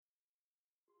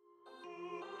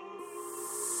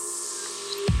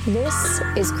This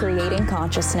is Creating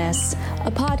Consciousness,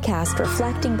 a podcast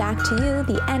reflecting back to you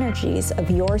the energies of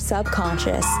your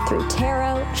subconscious through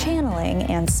tarot, channeling,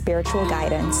 and spiritual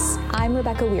guidance. I'm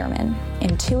Rebecca Weirman,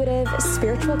 intuitive,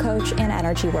 spiritual coach, and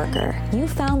energy worker. You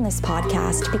found this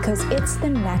podcast because it's the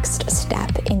next step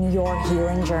in your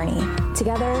healing journey.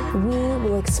 Together, we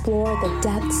will explore the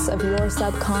depths of your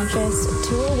subconscious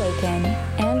to awaken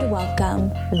and welcome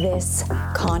this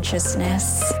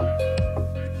consciousness.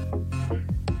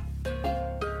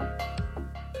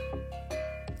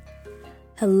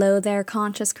 Hello there,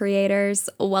 conscious creators.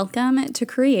 Welcome to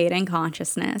Creating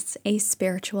Consciousness, a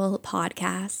spiritual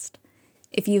podcast.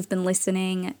 If you've been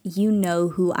listening, you know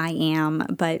who I am,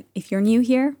 but if you're new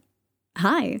here,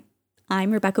 hi, I'm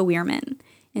Rebecca Weirman,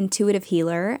 intuitive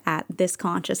healer at This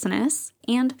Consciousness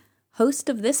and host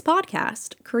of this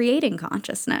podcast, Creating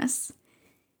Consciousness.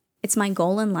 It's my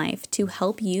goal in life to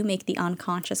help you make the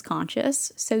unconscious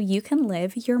conscious so you can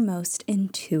live your most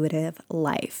intuitive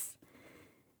life.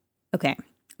 Okay,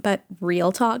 but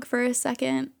real talk for a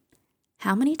second.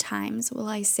 How many times will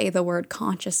I say the word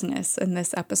consciousness in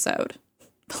this episode?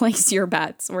 Place your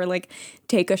bets or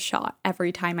take a shot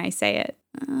every time I say it.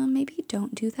 Maybe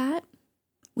don't do that.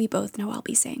 We both know I'll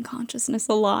be saying consciousness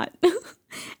a lot.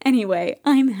 Anyway,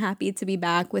 I'm happy to be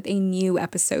back with a new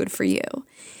episode for you.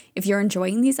 If you're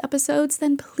enjoying these episodes,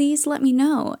 then please let me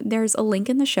know. There's a link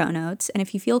in the show notes, and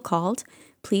if you feel called,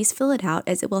 please fill it out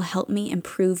as it will help me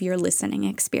improve your listening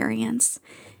experience.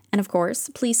 And of course,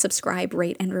 please subscribe,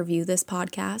 rate, and review this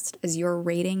podcast as your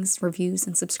ratings, reviews,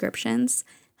 and subscriptions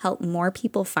help more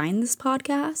people find this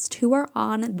podcast who are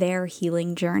on their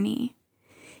healing journey.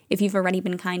 If you've already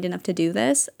been kind enough to do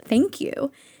this, thank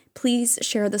you. Please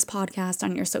share this podcast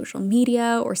on your social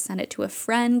media or send it to a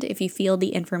friend if you feel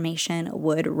the information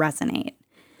would resonate.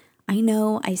 I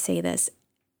know I say this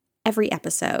every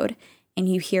episode, and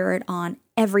you hear it on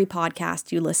every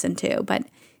podcast you listen to, but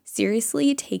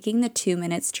seriously, taking the 2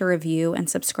 minutes to review and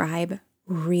subscribe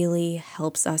really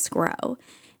helps us grow.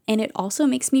 And it also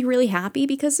makes me really happy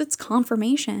because it's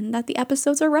confirmation that the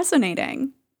episodes are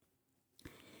resonating.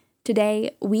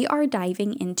 Today, we are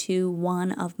diving into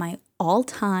one of my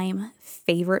all-time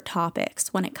favorite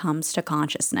topics when it comes to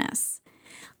consciousness.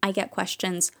 I get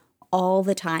questions all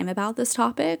the time about this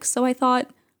topic, so I thought,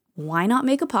 why not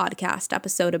make a podcast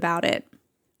episode about it?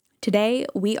 Today,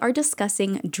 we are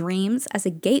discussing dreams as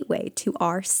a gateway to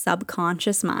our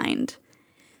subconscious mind.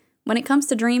 When it comes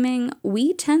to dreaming,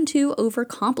 we tend to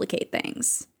overcomplicate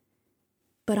things.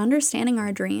 But understanding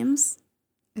our dreams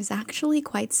is actually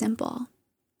quite simple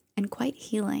and quite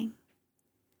healing.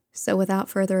 So without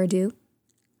further ado,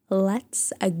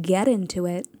 let's get into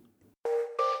it.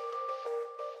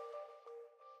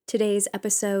 Today's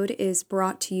episode is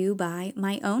brought to you by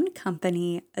my own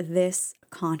company, This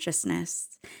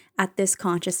Consciousness. At This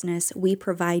Consciousness, we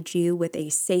provide you with a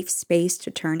safe space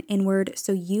to turn inward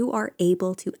so you are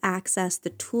able to access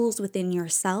the tools within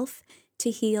yourself to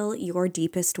heal your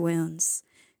deepest wounds.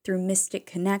 Through mystic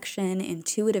connection,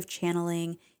 intuitive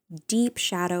channeling, deep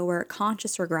shadow work,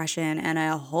 conscious regression, and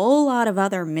a whole lot of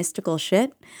other mystical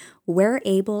shit, we're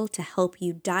able to help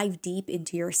you dive deep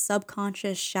into your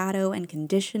subconscious shadow and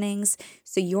conditionings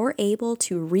so you're able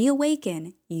to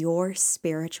reawaken your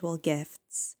spiritual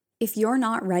gifts. If you're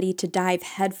not ready to dive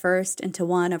headfirst into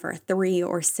one of our 3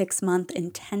 or 6 month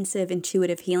intensive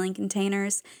intuitive healing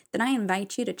containers, then I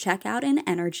invite you to check out an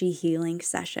energy healing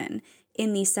session.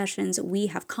 In these sessions, we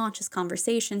have conscious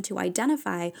conversation to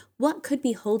identify what could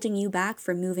be holding you back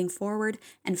from moving forward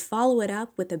and follow it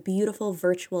up with a beautiful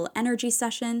virtual energy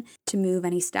session to move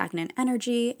any stagnant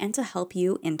energy and to help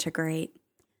you integrate.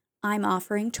 I'm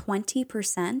offering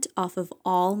 20% off of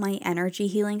all my energy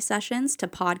healing sessions to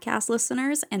podcast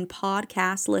listeners and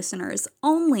podcast listeners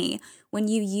only when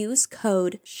you use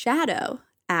code SHADOW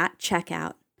at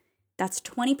checkout. That's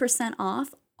 20%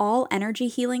 off all energy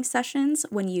healing sessions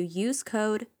when you use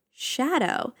code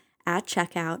SHADOW at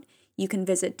checkout. You can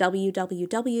visit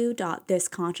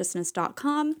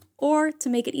www.thisconsciousness.com, or to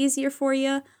make it easier for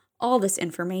you, all this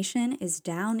information is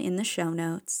down in the show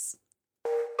notes.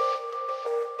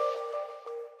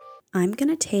 I'm going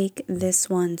to take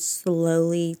this one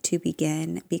slowly to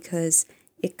begin because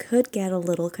it could get a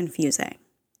little confusing.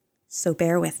 So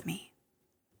bear with me.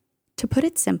 To put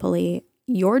it simply,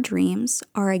 your dreams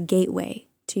are a gateway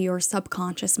to your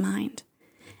subconscious mind.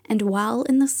 And while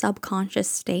in the subconscious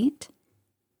state,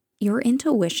 your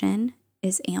intuition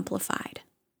is amplified.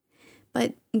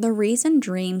 But the reason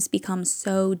dreams become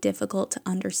so difficult to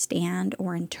understand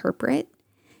or interpret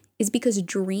is because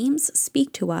dreams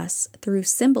speak to us through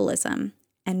symbolism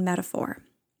and metaphor.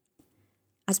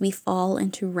 As we fall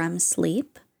into REM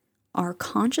sleep, our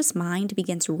conscious mind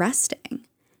begins resting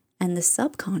and the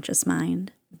subconscious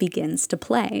mind begins to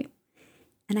play.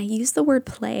 And I use the word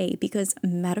play because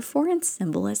metaphor and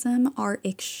symbolism are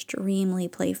extremely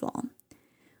playful.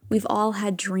 We've all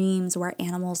had dreams where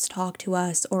animals talk to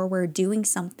us or we're doing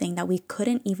something that we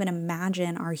couldn't even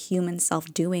imagine our human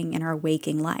self doing in our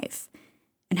waking life.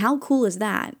 And how cool is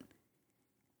that?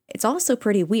 It's also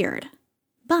pretty weird.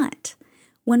 But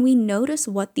when we notice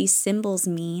what these symbols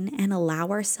mean and allow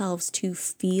ourselves to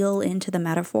feel into the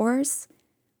metaphors,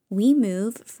 we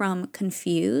move from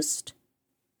confused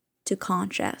to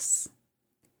conscious.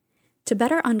 To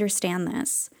better understand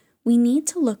this, we need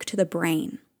to look to the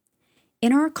brain.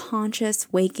 In our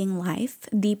conscious waking life,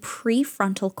 the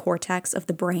prefrontal cortex of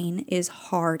the brain is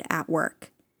hard at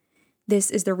work.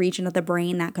 This is the region of the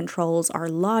brain that controls our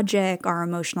logic, our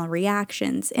emotional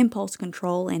reactions, impulse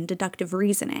control, and deductive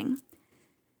reasoning.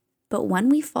 But when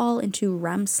we fall into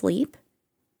REM sleep,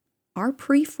 our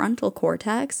prefrontal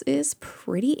cortex is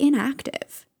pretty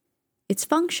inactive. It's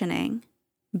functioning,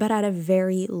 but at a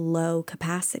very low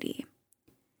capacity.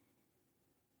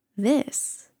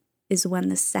 This is when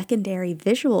the secondary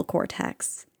visual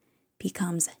cortex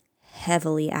becomes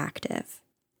heavily active.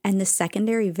 And the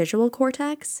secondary visual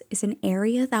cortex is an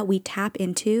area that we tap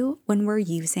into when we're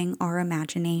using our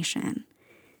imagination.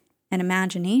 And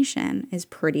imagination is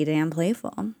pretty damn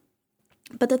playful.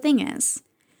 But the thing is,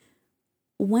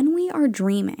 when we are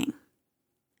dreaming,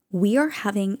 we are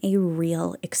having a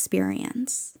real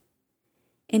experience.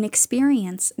 An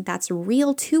experience that's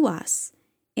real to us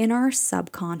in our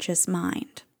subconscious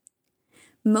mind.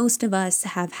 Most of us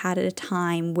have had a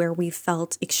time where we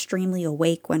felt extremely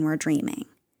awake when we're dreaming.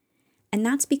 And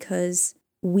that's because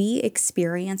we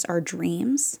experience our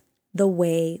dreams the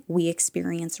way we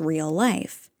experience real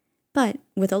life, but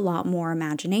with a lot more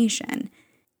imagination.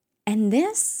 And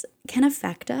this can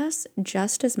affect us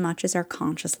just as much as our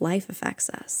conscious life affects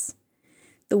us.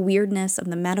 The weirdness of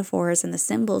the metaphors and the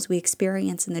symbols we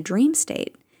experience in the dream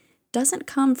state doesn't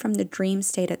come from the dream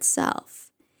state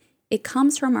itself. It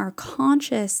comes from our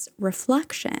conscious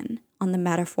reflection on the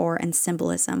metaphor and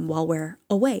symbolism while we're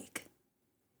awake.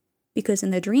 Because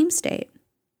in the dream state,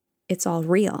 it's all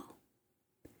real.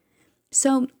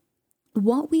 So,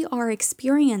 what we are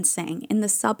experiencing in the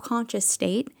subconscious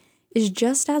state is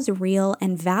just as real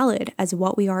and valid as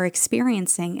what we are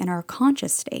experiencing in our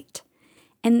conscious state.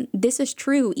 And this is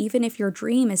true even if your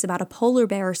dream is about a polar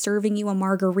bear serving you a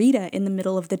margarita in the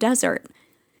middle of the desert.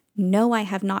 No, I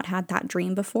have not had that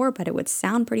dream before, but it would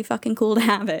sound pretty fucking cool to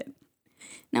have it.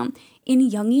 Now,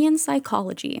 in Jungian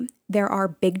psychology, there are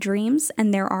big dreams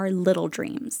and there are little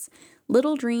dreams.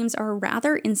 Little dreams are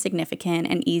rather insignificant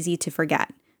and easy to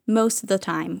forget. Most of the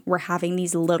time, we're having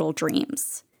these little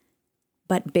dreams.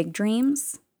 But big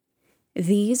dreams?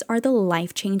 These are the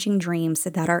life-changing dreams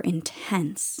that are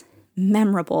intense,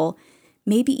 memorable,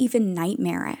 maybe even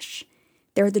nightmarish.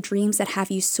 They're the dreams that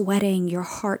have you sweating, your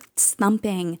heart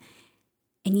thumping,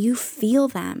 and you feel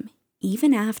them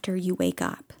even after you wake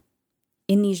up.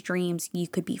 In these dreams, you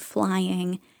could be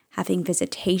flying, having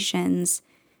visitations.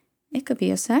 It could be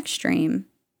a sex dream.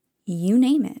 You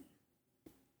name it.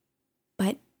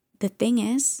 But the thing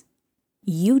is,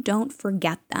 you don't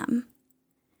forget them.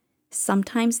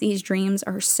 Sometimes these dreams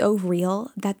are so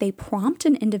real that they prompt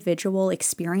an individual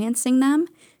experiencing them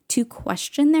to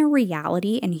question their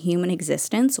reality and human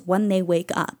existence when they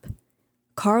wake up.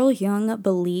 Carl Jung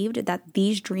believed that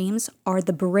these dreams are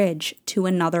the bridge to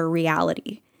another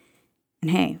reality.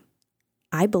 And hey,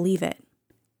 I believe it.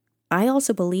 I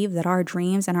also believe that our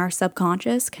dreams and our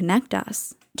subconscious connect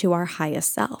us to our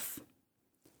highest self.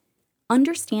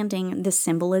 Understanding the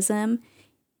symbolism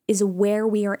is where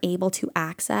we are able to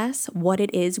access what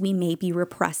it is we may be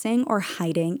repressing or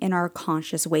hiding in our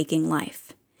conscious waking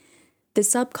life. The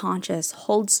subconscious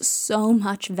holds so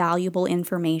much valuable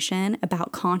information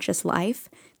about conscious life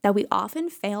that we often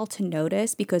fail to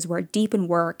notice because we're deep in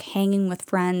work, hanging with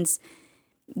friends,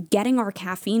 getting our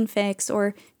caffeine fix,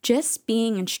 or just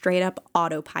being in straight up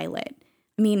autopilot.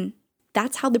 I mean,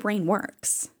 that's how the brain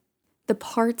works. The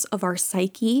parts of our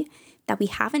psyche that we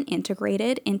haven't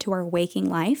integrated into our waking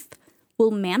life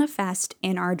will manifest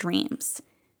in our dreams.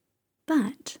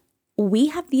 But we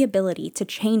have the ability to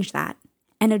change that,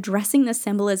 and addressing the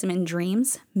symbolism in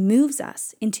dreams moves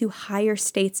us into higher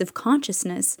states of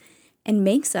consciousness and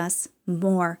makes us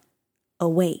more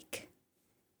awake.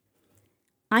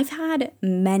 I've had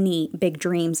many big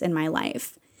dreams in my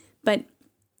life, but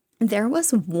there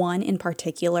was one in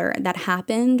particular that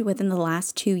happened within the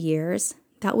last 2 years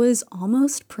that was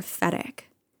almost prophetic.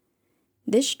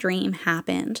 This dream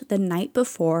happened the night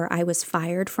before I was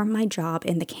fired from my job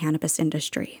in the cannabis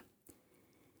industry.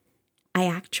 I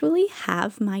actually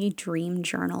have my dream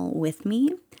journal with me.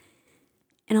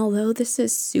 And although this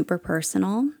is super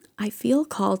personal, I feel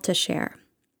called to share.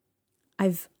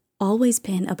 I've always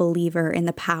been a believer in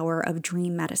the power of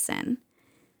dream medicine.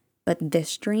 But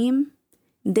this dream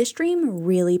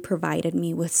really provided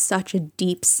me with such a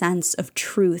deep sense of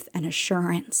truth and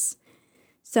assurance.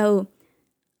 So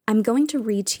I'm going to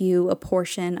read to you a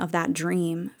portion of that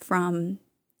dream from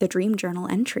the dream journal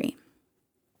entry.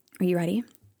 Are you ready?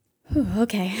 Whew,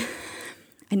 okay.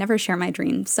 I never share my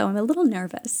dreams, so I'm a little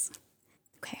nervous.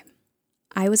 Okay.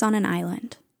 I was on an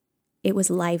island. It was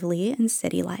lively and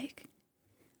city-like,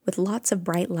 with lots of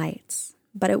bright lights,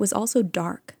 but it was also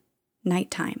dark,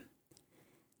 nighttime.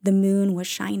 The moon was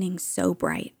shining so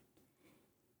bright,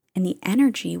 and the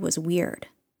energy was weird,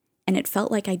 and it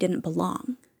felt like I didn't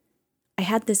belong. I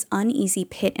had this uneasy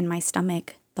pit in my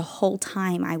stomach the whole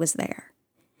time I was there.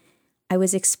 I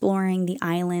was exploring the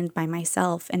island by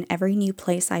myself, and every new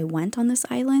place I went on this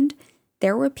island,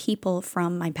 there were people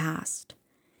from my past.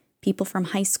 People from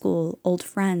high school, old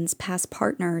friends, past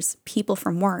partners, people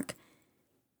from work.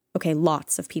 Okay,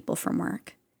 lots of people from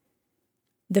work.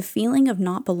 The feeling of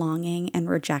not belonging and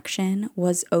rejection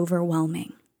was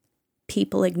overwhelming.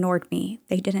 People ignored me.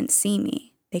 They didn't see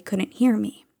me. They couldn't hear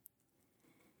me.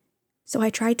 So I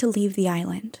tried to leave the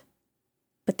island,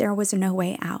 but there was no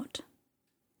way out.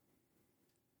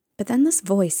 But then this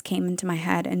voice came into my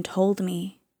head and told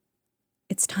me,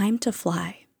 it's time to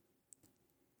fly.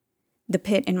 The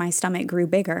pit in my stomach grew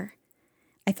bigger.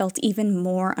 I felt even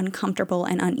more uncomfortable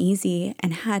and uneasy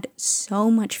and had so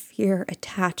much fear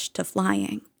attached to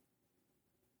flying.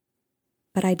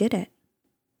 But I did it.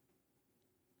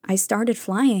 I started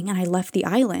flying and I left the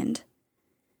island.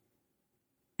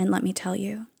 And let me tell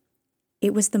you,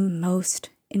 it was the most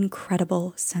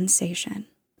incredible sensation.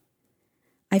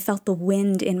 I felt the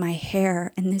wind in my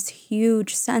hair and this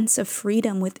huge sense of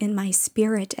freedom within my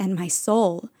spirit and my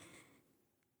soul.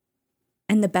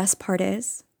 And the best part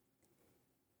is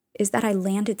that I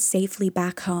landed safely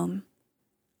back home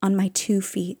on my 2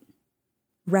 feet,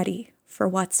 ready for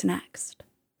what's next.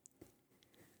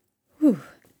 Whew,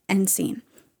 end scene.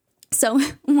 So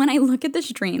when I look at this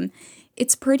dream,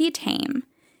 it's pretty tame.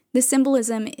 The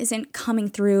symbolism isn't coming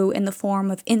through in the form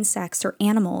of insects or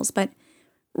animals, but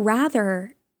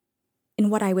rather in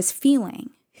what I was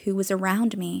feeling, who was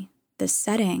around me, the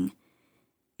setting,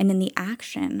 and in the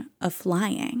action of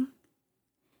flying.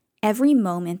 Every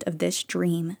moment of this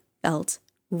dream felt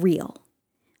real,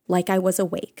 like I was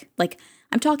awake. Like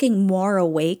I'm talking more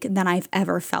awake than I've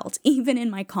ever felt, even in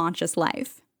my conscious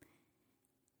life.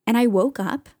 And I woke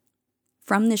up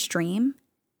from this dream,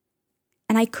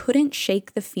 and I couldn't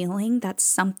shake the feeling that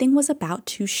something was about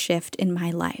to shift in my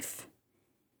life.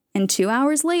 And 2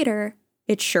 hours later,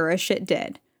 it sure as shit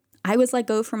did. I was let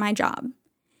go from my job.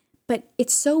 But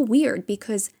it's so weird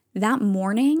because that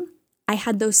morning, I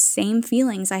had those same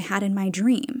feelings I had in my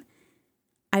dream.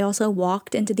 I also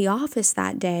walked into the office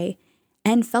that day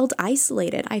and felt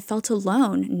isolated. I felt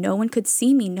alone. No one could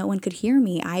see me. No one could hear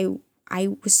me. I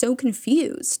was so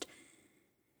confused.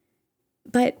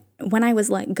 But when I was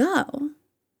let go,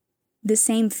 the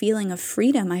same feeling of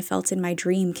freedom I felt in my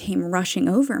dream came rushing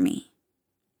over me.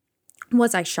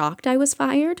 Was I shocked I was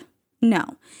fired?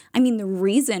 No. I mean, the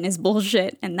reason is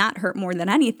bullshit, and that hurt more than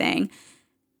anything.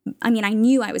 I mean, I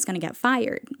knew I was going to get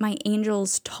fired. My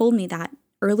angels told me that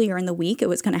earlier in the week it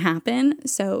was going to happen,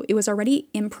 so it was already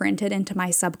imprinted into my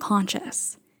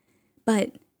subconscious.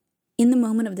 But in the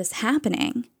moment of this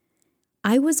happening,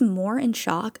 I was more in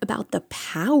shock about the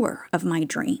power of my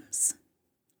dreams.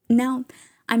 Now,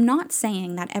 I'm not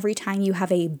saying that every time you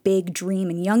have a big dream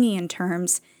in Jungian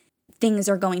terms, things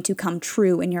are going to come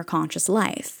true in your conscious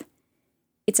life.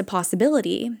 It's a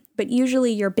possibility, but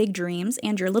usually your big dreams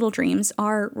and your little dreams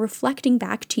are reflecting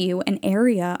back to you an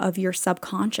area of your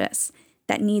subconscious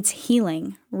that needs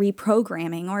healing,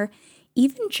 reprogramming, or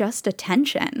even just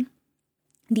attention.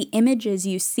 The images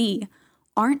you see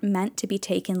aren't meant to be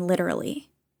taken literally.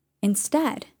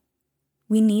 Instead,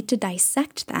 we need to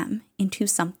dissect them into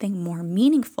something more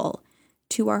meaningful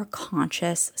to our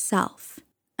conscious self.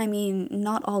 I mean,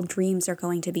 not all dreams are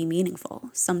going to be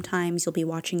meaningful. Sometimes you'll be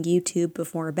watching YouTube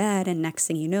before bed, and next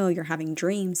thing you know, you're having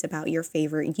dreams about your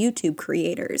favorite YouTube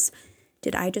creators.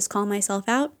 Did I just call myself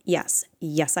out? Yes,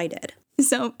 I did.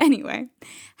 So anyway,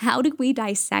 how do we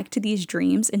dissect these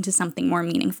dreams into something more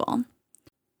meaningful?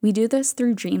 We do this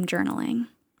through dream journaling.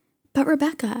 But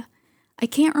Rebecca, I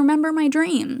can't remember my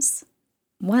dreams.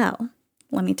 Well,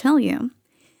 let me tell you.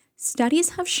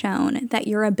 Studies have shown that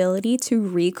your ability to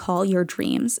recall your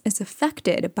dreams is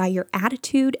affected by your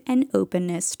attitude and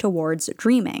openness towards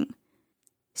dreaming.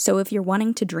 So if you're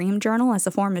wanting to dream journal as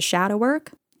a form of shadow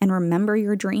work and remember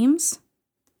your dreams,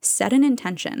 set an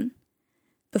intention.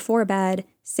 Before bed,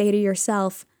 say to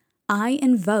yourself, I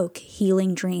invoke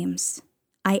healing dreams.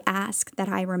 I ask that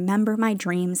I remember my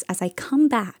dreams as I come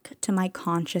back to my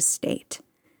conscious state.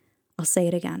 I'll say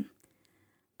it again.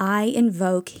 I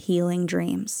invoke healing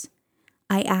dreams.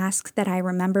 I ask that I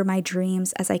remember my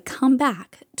dreams as I come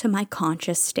back to my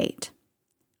conscious state.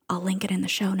 I'll link it in the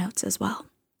show notes as well.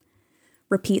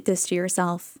 Repeat this to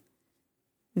yourself.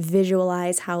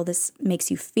 Visualize how this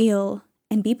makes you feel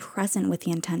and be present with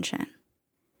the intention.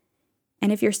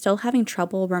 And if you're still having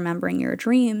trouble remembering your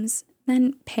dreams,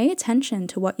 then pay attention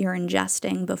to what you're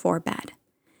ingesting before bed.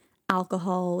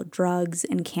 Alcohol, drugs,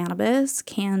 and cannabis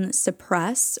can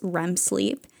suppress REM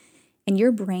sleep, and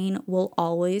your brain will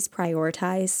always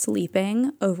prioritize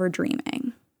sleeping over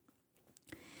dreaming.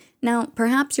 Now,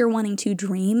 perhaps you're wanting to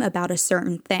dream about a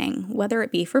certain thing, whether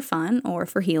it be for fun or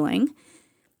for healing.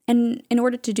 And in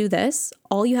order to do this,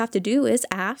 all you have to do is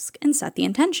ask and set the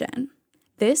intention.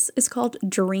 This is called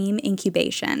dream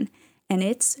incubation, and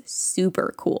it's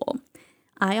super cool.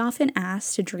 I often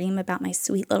ask to dream about my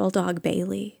sweet little dog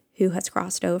Bailey, who has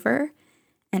crossed over,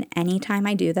 and anytime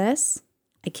I do this,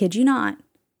 I kid you not,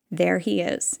 there he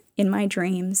is in my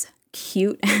dreams,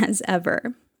 cute as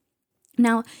ever.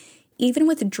 Now, even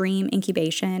with dream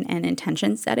incubation and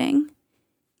intention setting,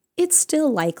 it's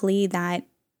still likely that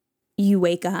you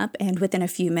wake up and within a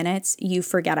few minutes, you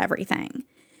forget everything.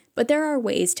 But there are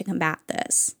ways to combat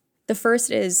this. The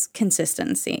first is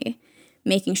consistency,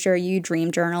 making sure you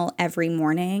dream journal every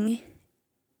morning,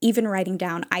 even writing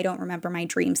down, I don't remember my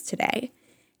dreams today.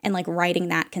 And writing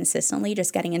that consistently,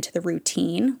 just getting into the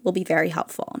routine will be very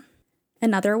helpful.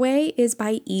 Another way is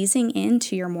by easing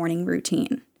into your morning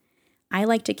routine. I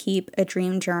like to keep a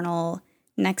dream journal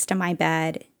next to my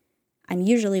bed. I'm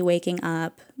usually waking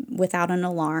up without an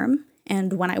alarm.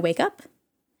 And when I wake up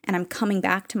and I'm coming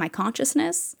back to my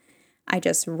consciousness, I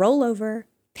just roll over,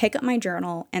 pick up my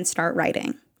journal, and start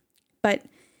writing. But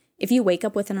if you wake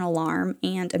up with an alarm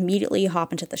and immediately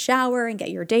hop into the shower and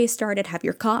get your day started, have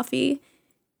your coffee,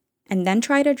 and then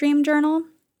try to dream journal,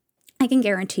 I can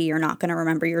guarantee you're not going to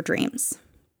remember your dreams.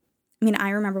 I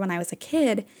remember when I was a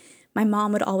kid, my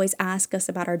mom would always ask us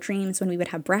about our dreams when we would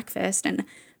have breakfast, and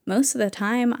most of the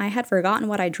time I had forgotten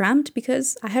what I dreamt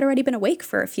because I had already been awake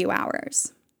for a few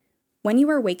hours. When you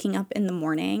are waking up in the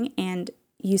morning and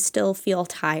you still feel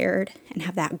tired and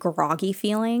have that groggy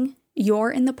feeling,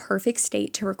 you're in the perfect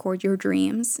state to record your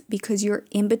dreams because you're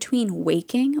in between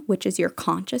waking, which is your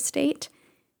conscious state,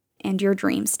 and your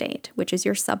dream state, which is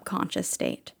your subconscious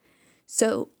state.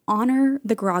 So honor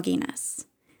the grogginess.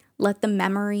 Let the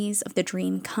memories of the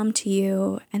dream come to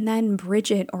you and then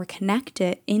bridge it or connect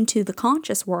it into the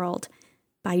conscious world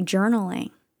by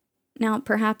journaling. Now,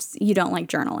 perhaps you don't like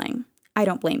journaling. I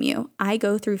don't blame you. I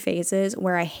go through phases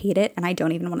where I hate it and I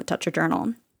don't even want to touch a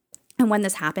journal. And when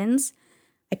this happens,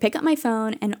 I pick up my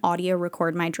phone and audio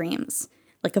record my dreams,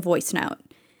 like a voice note.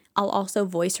 I'll also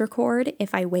voice record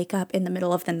if I wake up in the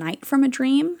middle of the night from a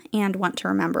dream and want to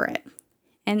remember it.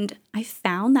 And I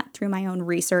found that through my own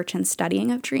research and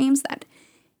studying of dreams that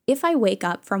if I wake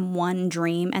up from one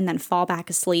dream and then fall back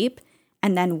asleep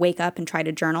and then wake up and try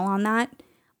to journal on that,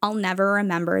 I'll never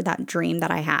remember that dream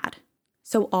that I had.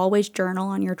 So always journal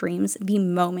on your dreams the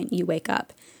moment you wake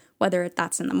up, whether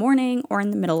that's in the morning or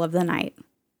in the middle of the night.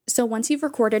 So once you've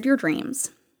recorded your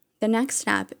dreams, the next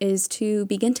step is to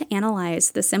begin to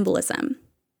analyze the symbolism.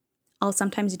 I'll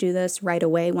sometimes do this right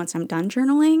away once I'm done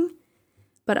journaling,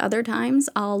 but other times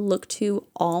I'll look to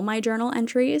all my journal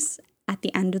entries at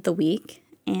the end of the week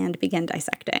and begin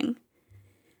dissecting.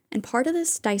 And part of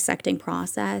this dissecting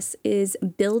process is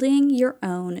building your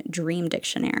own dream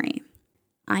dictionary.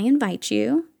 I invite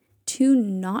you to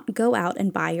not go out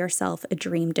and buy yourself a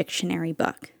dream dictionary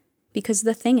book, because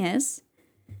the thing is,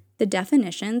 the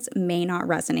definitions may not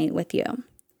resonate with you.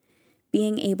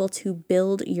 Being able to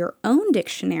build your own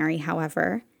dictionary,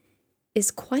 however,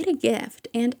 is quite a gift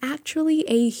and actually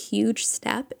a huge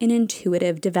step in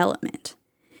intuitive development.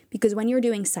 Because when you're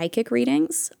doing psychic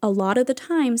readings, a lot of the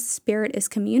time, spirit is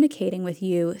communicating with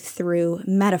you through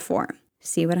metaphor.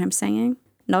 See what I'm saying?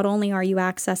 Not only are you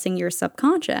accessing your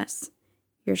subconscious,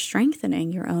 you're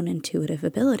strengthening your own intuitive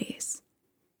abilities.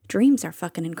 Dreams are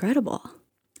fucking incredible.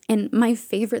 And my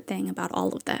favorite thing about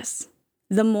all of this,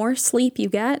 the more sleep you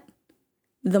get,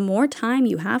 the more time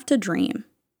you have to dream.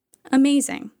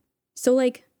 Amazing. So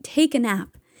take a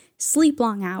nap, sleep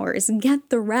long hours, get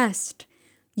the rest.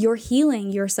 You're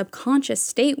healing your subconscious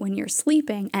state when you're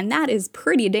sleeping, and that is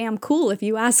pretty damn cool if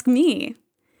you ask me.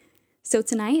 So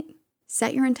tonight,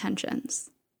 set your intentions.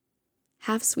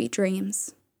 Have sweet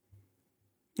dreams.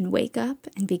 and wake up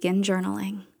and begin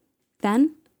journaling.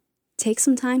 Then, take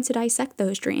some time to dissect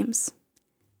those dreams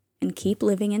and keep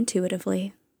living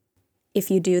intuitively. If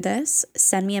you do this,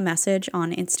 send me a message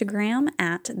on Instagram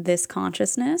at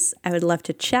thisconsciousness. I would love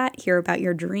to chat, hear about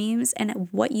your dreams, and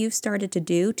what you've started to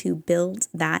do to build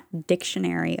that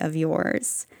dictionary of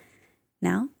yours.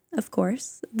 Now, of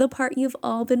course, the part you've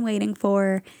all been waiting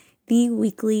for, the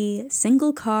weekly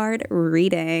single card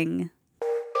reading.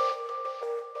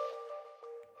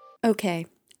 Okay,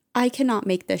 I cannot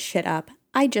make this shit up.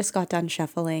 I just got done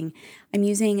shuffling. I'm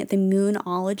using the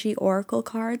Moonology Oracle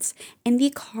cards, and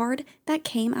the card that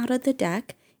came out of the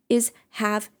deck is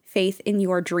Have Faith in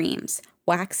Your Dreams,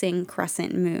 Waxing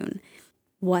Crescent Moon.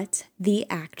 What the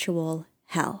actual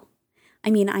hell?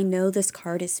 I mean, I know this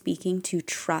card is speaking to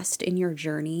trust in your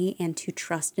journey and to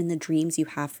trust in the dreams you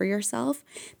have for yourself,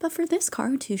 but for this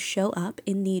card to show up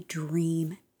in the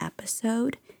dream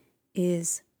episode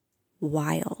is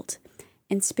wild.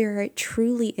 And Spirit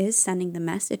truly is sending the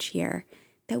message here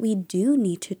that we do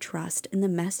need to trust in the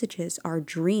messages our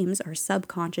dreams, our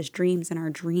subconscious dreams, and our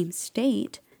dream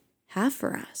state have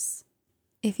for us.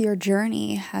 If your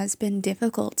journey has been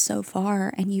difficult so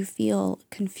far and you feel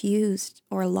confused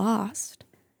or lost,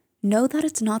 know that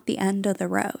it's not the end of the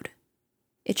road.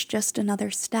 It's just another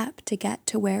step to get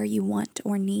to where you want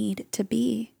or need to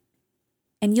be.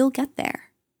 And you'll get there.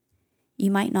 You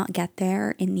might not get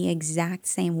there in the exact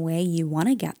same way you want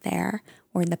to get there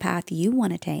or in the path you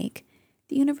want to take.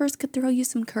 The universe could throw you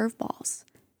some curveballs.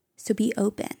 So be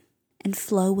open and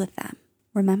flow with them.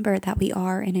 Remember that we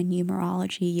are in a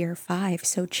numerology year 5,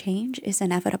 so change is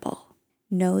inevitable.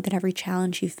 Know that every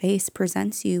challenge you face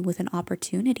presents you with an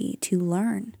opportunity to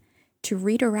learn, to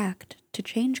redirect, to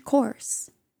change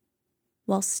course,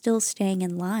 while still staying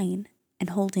in line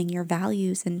and holding your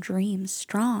values and dreams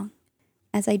strong.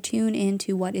 As I tune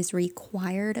into what is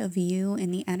required of you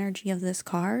in the energy of this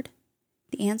card,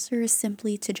 the answer is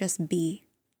simply to just be.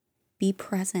 Be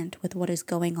present with what is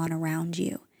going on around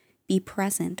you. Be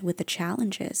present with the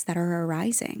challenges that are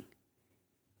arising.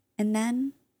 And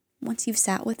then, once you've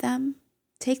sat with them,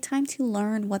 take time to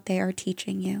learn what they are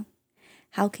teaching you.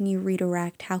 How can you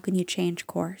redirect? How can you change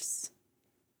course?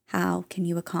 How can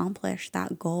you accomplish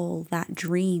that goal, that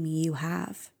dream you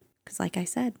have? Because like I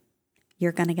said,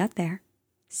 you're going to get there.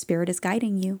 Spirit is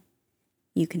guiding you.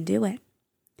 You can do it.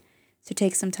 So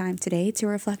take some time today to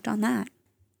reflect on that.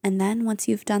 And then once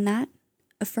you've done that,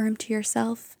 affirm to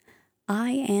yourself,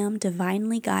 I am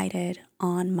divinely guided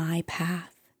on my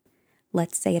path.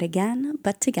 Let's say it again,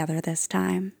 but together this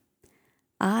time.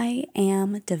 I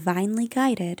am divinely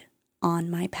guided on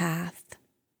my path.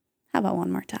 How about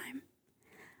one more time?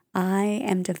 I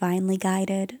am divinely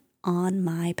guided on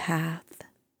my path.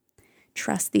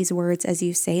 Trust these words as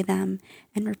you say them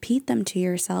and repeat them to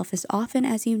yourself as often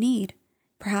as you need,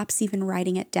 perhaps even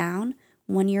writing it down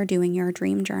when you're doing your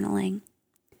dream journaling.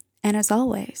 And as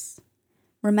always,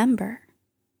 remember,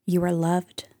 you are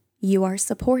loved, you are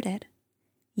supported,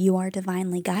 you are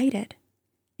divinely guided,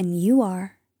 and you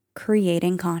are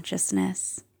creating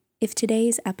consciousness. If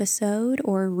today's episode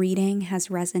or reading has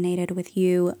resonated with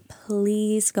you,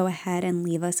 please go ahead and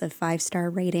leave us a 5-star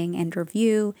rating and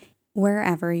review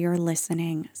wherever you're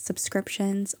listening.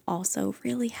 Subscriptions also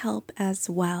really help as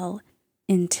well.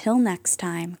 Until next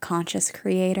time, conscious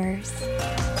creators.